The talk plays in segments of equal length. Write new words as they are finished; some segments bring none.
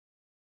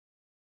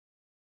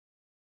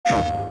Who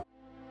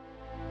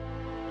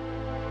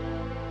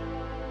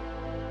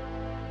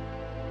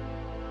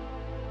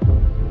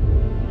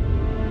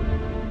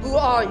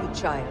are you,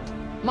 child?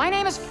 My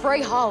name is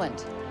Frey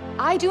Holland.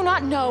 I do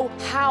not know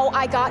how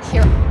I got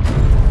here,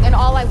 and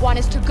all I want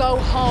is to go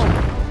home.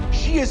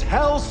 She is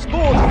hell's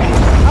spawn.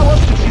 How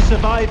else did she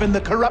survive in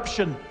the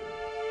corruption?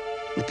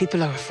 The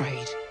people are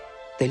afraid.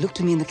 They look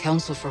to me in the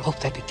council for hope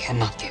that we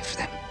cannot give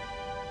them.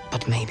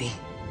 But maybe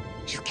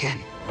you can.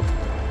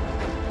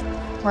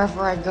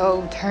 Wherever I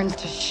go turns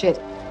to shit.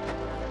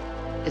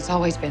 It's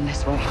always been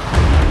this way.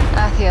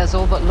 Athia's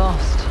all but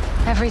lost.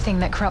 Everything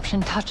that corruption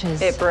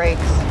touches. It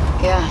breaks.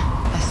 Yeah,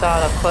 I saw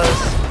it up close.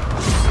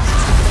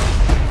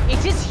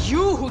 It is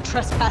you who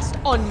trespassed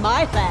on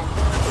my land.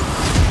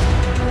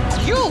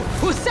 You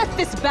who set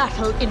this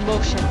battle in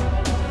motion.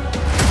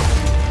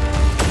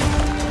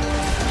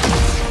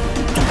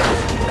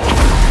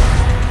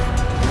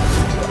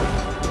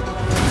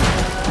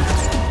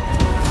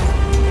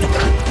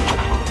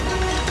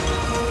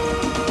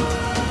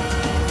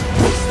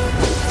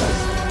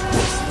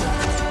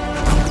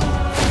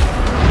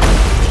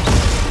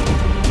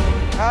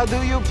 How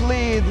do you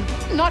plead?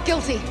 Not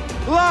guilty.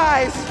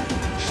 Lies!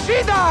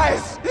 She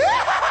dies!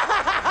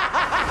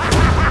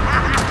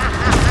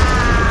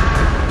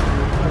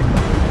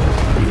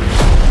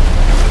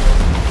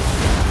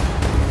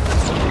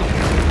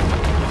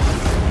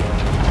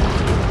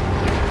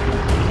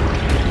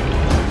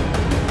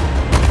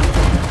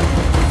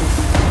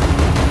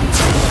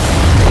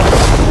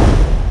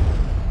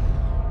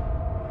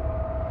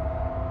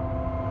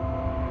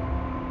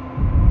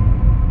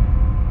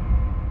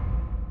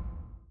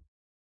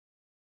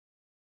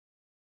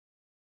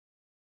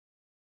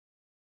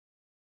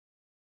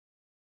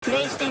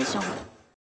 PlayStation